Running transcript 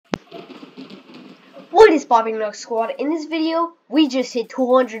What is popping, Nook Squad? In this video, we just hit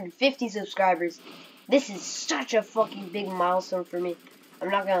 250 subscribers. This is such a fucking big milestone for me. I'm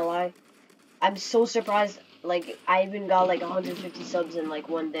not gonna lie. I'm so surprised. Like, I even got like 150 subs in like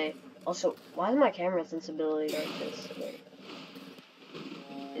one day. Also, why is my camera sensibility like this? Wait.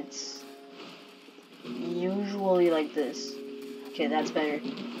 It's usually like this. Okay, that's better.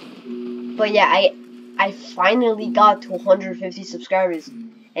 But yeah, I finally got to 150 subscribers.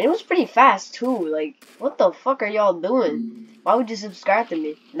 And it was pretty fast too. Like, what the fuck are y'all doing? Why would you subscribe to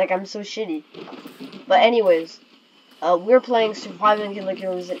me? Like, I'm so shitty. But anyways, we're playing Surviving Killer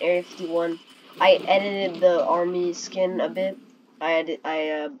Killers in Area 51. I edited the army skin a bit.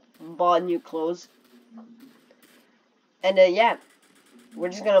 I bought new clothes. And yeah, we're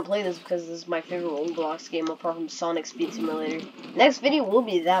just gonna play this because this is my favorite Roblox game apart from Sonic Speed Simulator. Next video will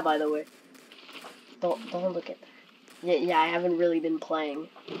be that, by the way. Don't look at that. Yeah, I haven't really been playing.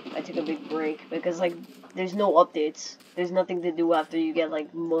 I took a big break because, like, there's no updates. There's nothing to do after you get,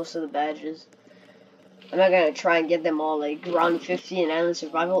 like, most of the badges. I'm not gonna try and get them all, like, round 50 in Island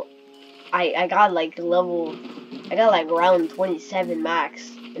Survival. I got, like, round 27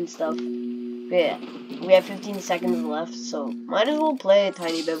 max and stuff. But yeah, we have 15 seconds left, so might as well play a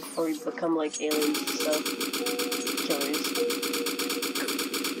tiny bit before we become, like, aliens and stuff. Killers.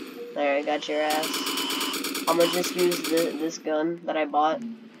 There, I got your ass. I'm gonna just use this gun that I bought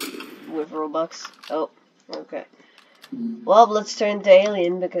with Robux. Oh, okay. Well, let's turn to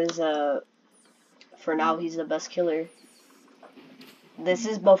Alien because, for now, he's the best killer. This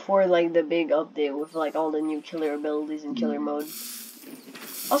is before, like, the big update with, like, all the new killer abilities in killer mode.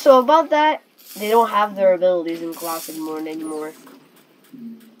 Also, about that, they don't have their abilities in Classic mode anymore.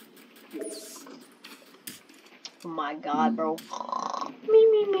 Oh my god, bro. Me.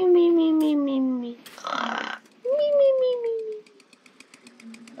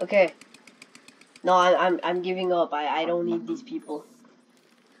 Okay. No, I'm giving up. I don't need these people.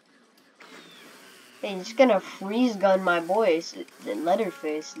 Hey, you're just gonna freeze gun my boys. The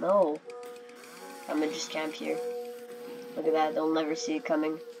Leatherface, no. I'm gonna just camp here. Look at that, they'll never see it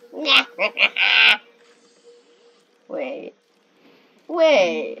coming. Wait.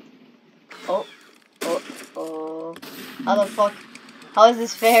 Oh. How the fuck? How is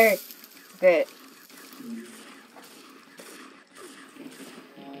this fair? Okay.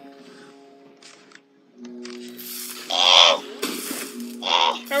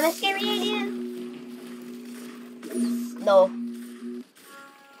 I'm a scary alien. No.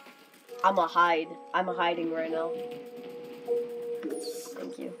 I'm hiding right now.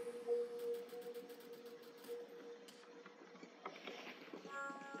 Thank you.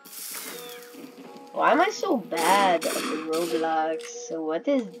 Why am I so bad at the Roblox? So what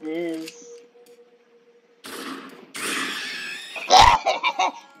is this?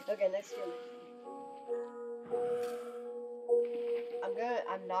 Okay, next game.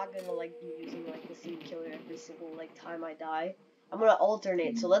 I'm not gonna like be using like the same killer every single like time I die. I'm gonna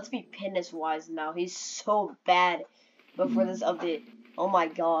alternate. So let's be Pinnis wise now. He's so bad before this update. Oh my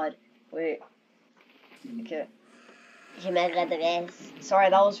god. Wait. Okay. Sorry,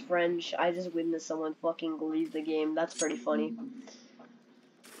 that was French. I just witnessed someone fucking leave the game. That's pretty funny.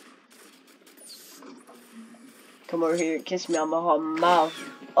 Come over here, kiss me on my hot mouth.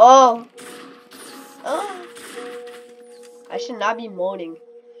 Oh! I should not be moaning.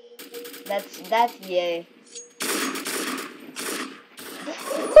 That's yay.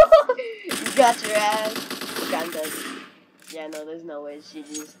 You got your ass. Okay, I'm dead. Yeah, no, there's no way.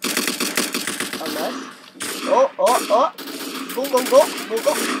 GG's. Unless. Oh.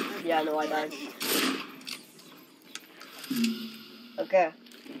 Go. Yeah, no, I died. Okay.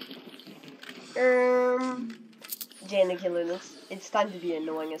 Jane the Killer, it's time to be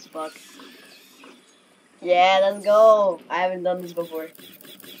annoying as fuck. Yeah, let's go. I haven't done this before.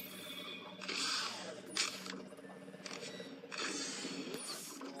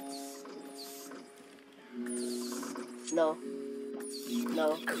 No.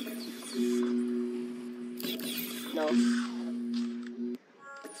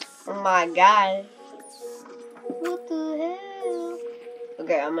 Oh my god. What the hell?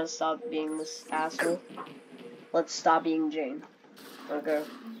 Okay, I'm gonna stop being this asshole. Let's stop being Jane. Okay.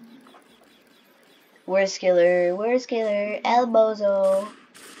 Where's Killer? Elbozo.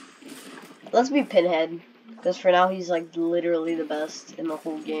 Let's be Pinhead. Because for now he's like literally the best in the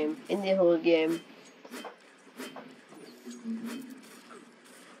whole game.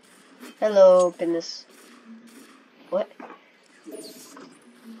 Hello, Pinnis. What?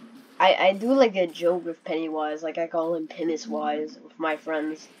 I do like a joke with Pennywise, like I call him Pinnis-wise with my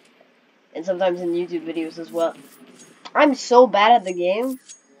friends. And sometimes in YouTube videos as well. I'm so bad at the game.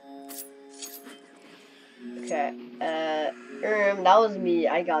 Okay. That was me.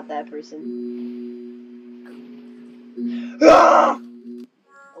 I got that person. Ah!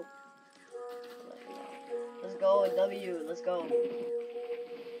 Oh. Let's go, W. Let's go.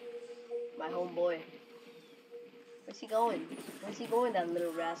 My homeboy. Where's he going? Where's he going, that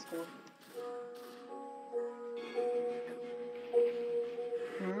little rascal?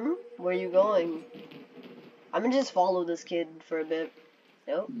 Hmm? Where are you going? I'm gonna just follow this kid for a bit.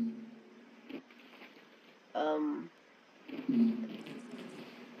 Nope. Oh.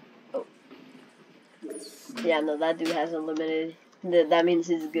 Yeah, no, that dude has unlimited. That means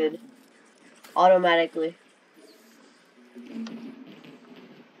he's good. Automatically.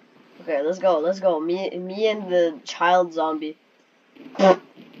 Okay, let's go, let's go. Me and the child zombie.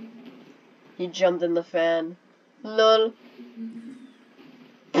 He jumped in the fan. Lol.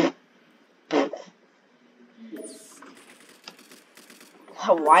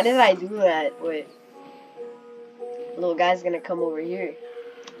 Why did I do that? Wait. Little guy's gonna come over here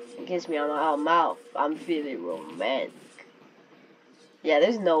and kiss me on my mouth. I'm feeling romantic. Yeah,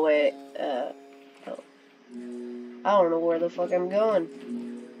 there's no way. Oh. I don't know where the fuck I'm going.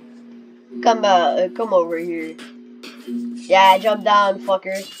 Come over here. Yeah, jump down,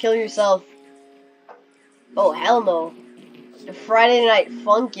 fucker. Kill yourself. Oh, hell no. Friday Night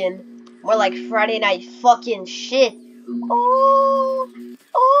Funkin'. More like Friday Night fucking shit. Oh,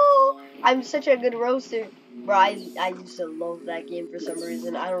 I'm such a good roaster. Bro, I used to love that game for some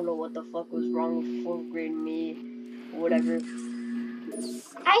reason. I don't know what the fuck was wrong with 4th grade me. Whatever.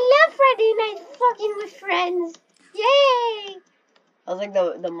 I love Friday Night Fucking with Friends. Yay! I was like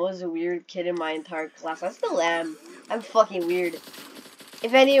the most weird kid in my entire class. I still am. I'm fucking weird.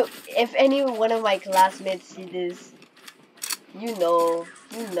 If any one of my classmates see this, you know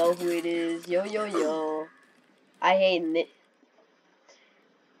who it is. Yo yo yo. I hate it.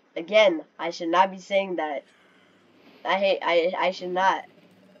 Again, I should not be saying that. I should not.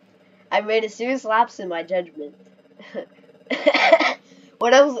 I made a serious lapse in my judgment.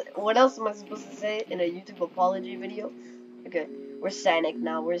 What else am I supposed to say in a YouTube apology video? Okay, we're Sonic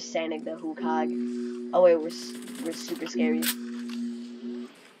now. We're Sonic the Hedgehog. Oh wait, we're super scary.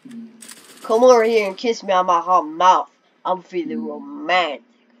 Come over here and kiss me on my hot mouth. I'm feeling romantic.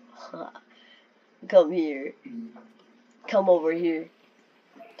 Come here. Come over here.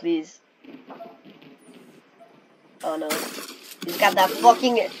 Please. Oh no. He's got that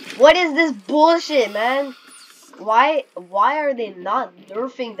fucking... What is this bullshit, man? Why are they not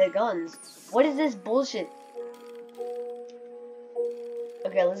nerfing the guns? What is this bullshit?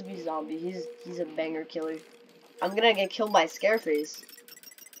 Okay, let's be zombie. He's a banger killer. I'm gonna get killed by Scarface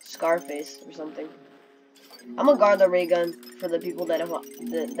or something. I'm gonna guard the ray gun for the people that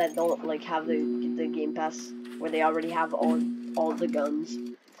don't like have the Game Pass where they already have all the guns.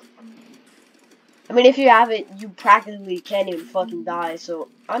 I mean, if you have it, you practically can't even fucking die. So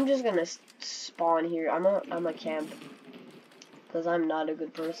I'm just gonna spawn here. I'm a camp because I'm not a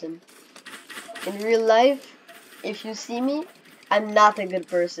good person. In real life, if you see me, I'm not a good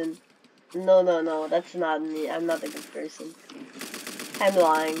person. No, that's not me. I'm not a good person. I'm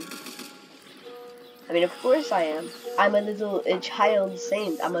lying. I mean, of course I am. I'm a child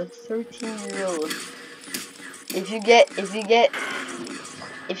saint. I'm a 13-year-old.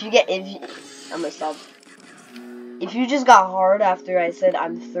 I'm gonna stop. If you just got hard after I said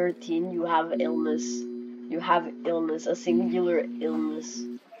I'm 13, you have illness. You have illness, a singular illness.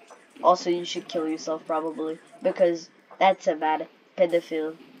 Also, you should kill yourself probably, because that's a bad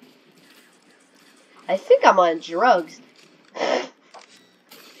pedophile. I think I'm on drugs.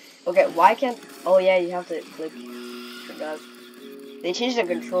 Okay, why can't... Oh yeah, you have to click. Forgot. They changed the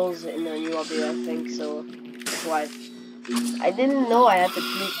controls in the new update, I think, so that's why. I didn't know I had to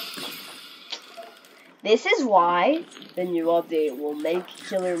click. This is why the new update will make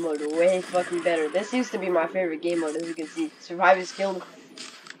killer mode way fucking better. This used to be my favorite game mode, as you can see. Survivors killed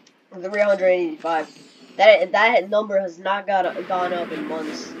 385. That number has not gone up in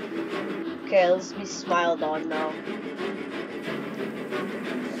months. Okay, let's be Smile Dog now.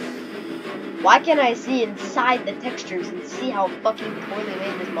 Why can't I see inside the textures and see how fucking poorly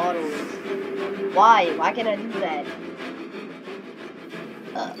made this model is? Why? Why can't I do that?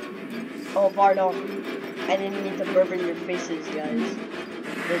 Oh, pardon. I didn't mean to burp in your faces, guys.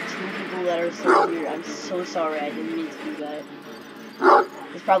 The 2 people that are still here, I'm so sorry. I didn't mean to do that.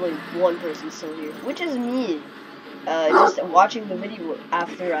 There's probably 1 person still here, which is me. Just watching the video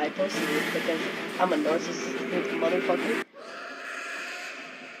after I posted it because I'm a narcissistic motherfucker.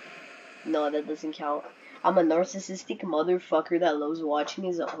 No, that doesn't count. I'm a narcissistic motherfucker that loves watching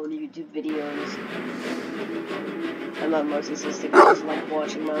his own YouTube videos. I'm not narcissistic. I just like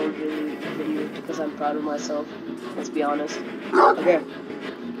watching my own videos because I'm proud of myself. Let's be honest. Okay.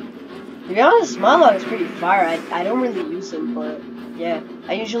 To be honest, Smilog is pretty fire. I don't really use him, but yeah.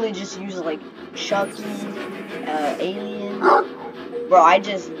 I usually just use like Chucky, Alien. Bro, I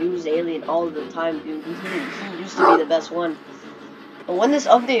just use Alien all the time, dude. He used to be the best one. But when this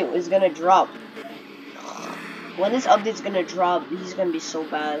update is gonna drop, he's gonna be so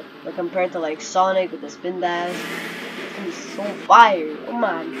bad. Like compared to like Sonic with the spin dash, it's gonna be so fire. Oh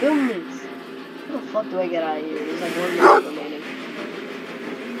my goodness. How the fuck do I get out of here? There's like 1 minute remaining.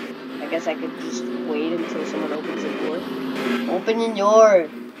 I guess I could just wait until someone opens the door. Open your door.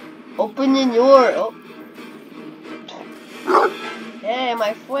 Open your door. Oh. Hey,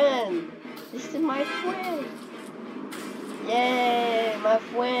 my friend. This is my friend. Yay, my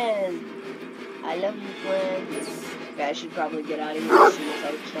friend. I love you, friend. Okay, I should probably get out of here as soon as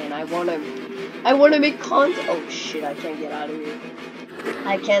I can. I wanna make content. Oh shit, I can't get out of here.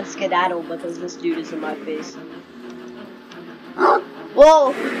 I can't skedaddle because this dude is in my face.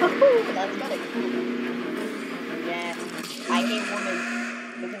 Whoa! That's kinda cool. Yeah, I hate women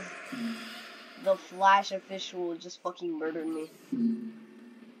because the Flash official just fucking murdered me.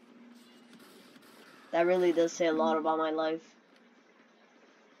 That really does say a lot about my life.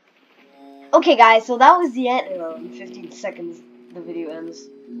 Okay guys, so that was the end. In 15 seconds the video ends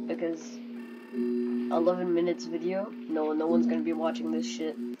because 11 minutes video. No one's gonna be watching this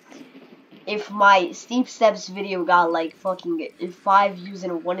shit. If my Steep Steps video got like fucking 5 views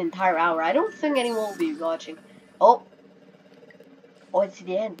in 1 entire hour, I don't think anyone will be watching. Oh, it's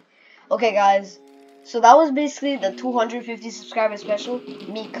the end. Okay guys, so that was basically the 250 subscriber special.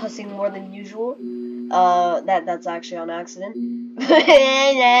 Me cussing more than usual. That's actually on accident.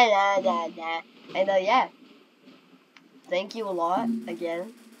 And yeah, thank you a lot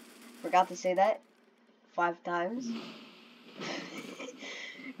again. Forgot to say that 5 times.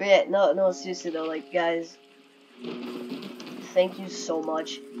 But yeah, no, seriously though, like guys, thank you so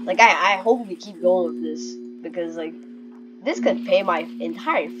much. Like I hope we keep going with this because like this could pay my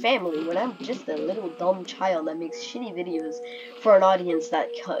entire family when I'm just a little dumb child that makes shitty videos for an audience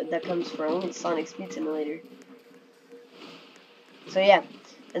that comes for only Sonic Speed Simulator. So yeah,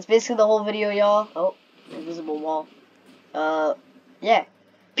 that's basically the whole video, y'all. Oh, invisible wall. Yeah.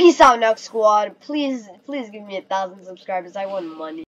 Peace out, Nux Squad. Please give me 1,000 subscribers. I want money.